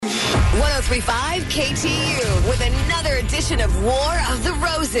103.5 KTU with another edition of War of the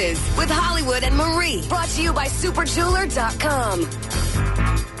Roses with Hollywood and Marie. Brought to you by SuperJeweler.com.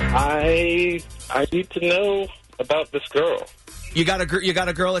 I need to know about this girl. You got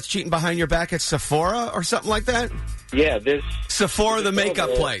a girl that's cheating behind your back at Sephora or something like that? Yeah, this... Sephora, the makeup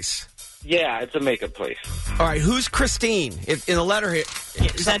place. Yeah, it's a makeup place. All right, who's Christine? In the letter here.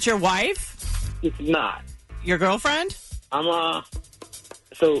 Is that your wife? It's not. Your girlfriend?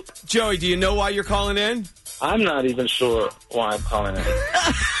 So... Joey, do you know why you're calling in? I'm not even sure why I'm calling in.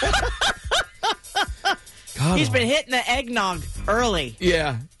 God. He's been hitting the eggnog early.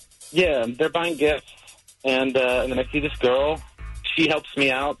 Yeah. Yeah, they're buying gifts, and then I see this girl. She helps me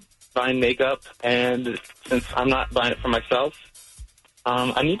out buying makeup, and since I'm not buying it for myself,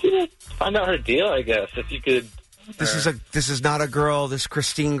 I need you to find out her deal, I guess, if you could. This is not a girl, this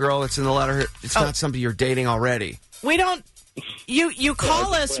Christine girl that's in the letter. It's not somebody you're dating already. We don't... You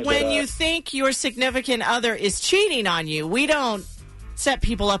call us when you think your significant other is cheating on you. We don't set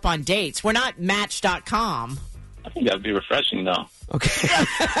people up on dates. We're not Match.com. I think that would be refreshing, though. Okay.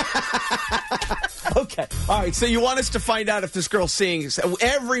 Okay. All right, so you want us to find out if this girl's seeing...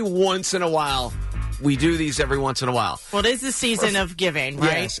 Every once in a while, we do these every once in a while. Well, it is the season of giving,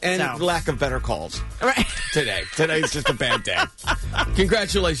 right? Yes, and lack of better calls. Right. Today. Today's just a bad day.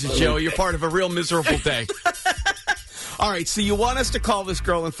 Congratulations, Joey. You're part of a real miserable day. All right, so you want us to call this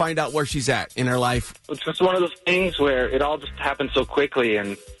girl and find out where she's at in her life? It's just one of those things where it all just happened so quickly,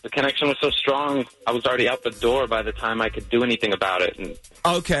 and the connection was so strong, I was already out the door by the time I could do anything about it. And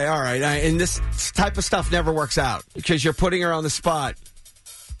okay, all right. And this type of stuff never works out because you're putting her on the spot.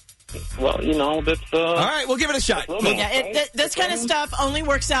 Well, that's... all right, we'll give it a shot. Yeah, this kind of stuff only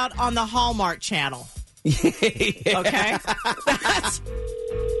works out on the Hallmark Channel. Yeah. Okay? That's...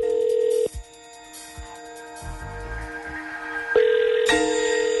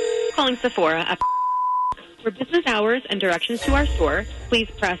 Calling Sephora. For business hours and directions to our store, please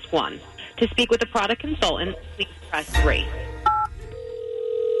press 1. To speak with a product consultant, please press 3.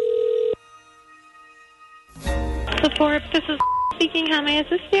 Sephora, this is speaking. How may I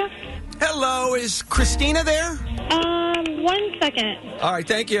assist you? Hello, is Christina there? 1 second. All right,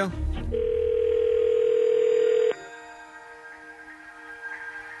 thank you.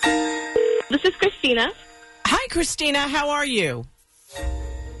 This is Christina. Hi, Christina. How are you?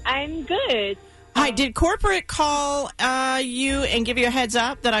 I'm good. Hi, did corporate call you and give you a heads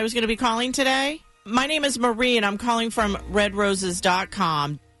up that I was going to be calling today? My name is Marie, and I'm calling from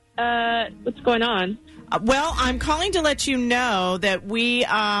redroses.com. What's going on? Well, I'm calling to let you know that we're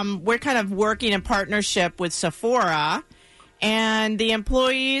kind of working in partnership with Sephora, and the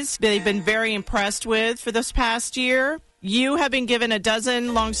employees they've been very impressed with for this past year. You have been given a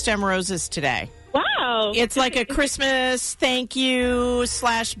dozen long stem roses today. Wow. It's like a Christmas thank you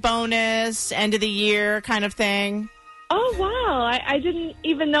 / bonus, end of the year kind of thing. Oh, wow. I didn't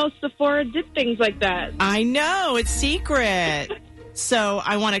even know Sephora did things like that. I know. It's secret. So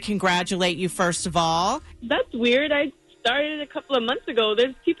I want to congratulate you, first of all. That's weird. I started a couple of months ago.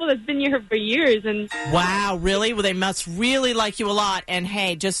 There's people that's been here for years. And wow, really? Well, they must really like you a lot. And,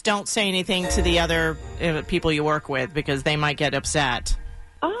 hey, just don't say anything to the other people you work with because they might get upset.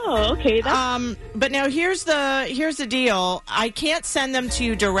 Oh, okay. But now here's the deal. I can't send them to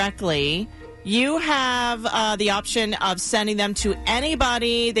you directly. You have the option of sending them to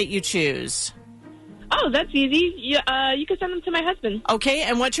anybody that you choose. Oh, that's easy. You can send them to my husband. Okay,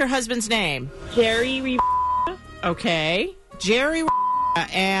 and what's your husband's name? Jerry. Okay, Jerry.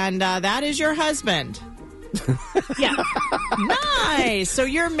 And that is your husband. Yeah. Nice. So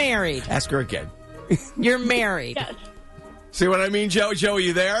you're married. Ask her again. You're married. Yes. See what I mean, Joe? Joe,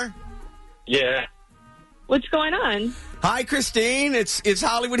 you there? Yeah. What's going on? Hi, Christine. It's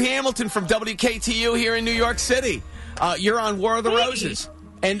Hollywood Hamilton from WKTU here in New York City. You're on War of the Roses.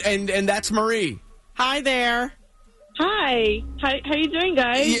 And that's Marie. Hi there. Hi. How you doing,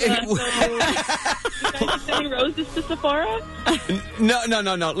 guys? Yeah. You guys are sending roses to Sephora?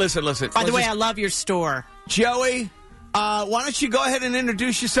 No. Listen. By the way, I love your store. Joey, why don't you go ahead and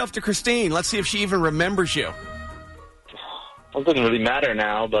introduce yourself to Christine? Let's see if she even remembers you. Well, it doesn't really matter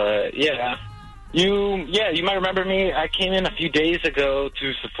now, but yeah. You might remember me. I came in a few days ago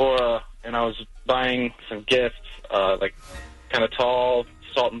to Sephora, and I was buying some gifts, like kind of tall,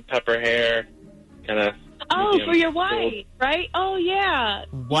 salt and pepper hair, kind of... Oh, for your wife, right? Oh, yeah.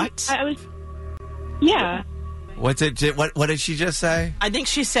 What? I was... Yeah. What did she just say? I think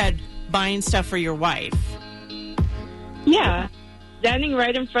she said buying stuff for your wife. Yeah. Standing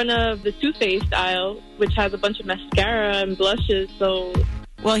right in front of the Too Faced aisle, which has a bunch of mascara and blushes, so...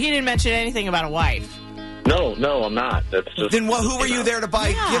 Well, he didn't mention anything about a wife. No, I'm not. That's just... Then who were you there to buy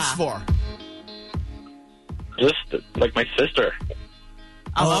gifts for? just like my sister.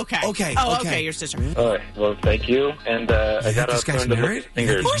 Oh, okay. Okay, Oh, okay. okay, your sister. All right. Well, thank you. And I got this to guy's learn to look married? at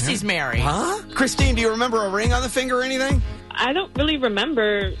fingers. Of course he's married. Huh? Christine, do you remember a ring on the finger or anything? I don't really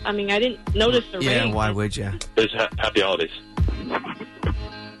remember. I mean, I didn't notice the Yeah, ring. why would you? There's happy holidays.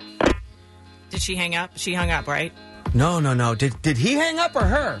 Did she hang up? She hung up, right? No. Did he hang up or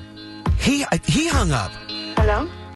her? He hung up. Hello?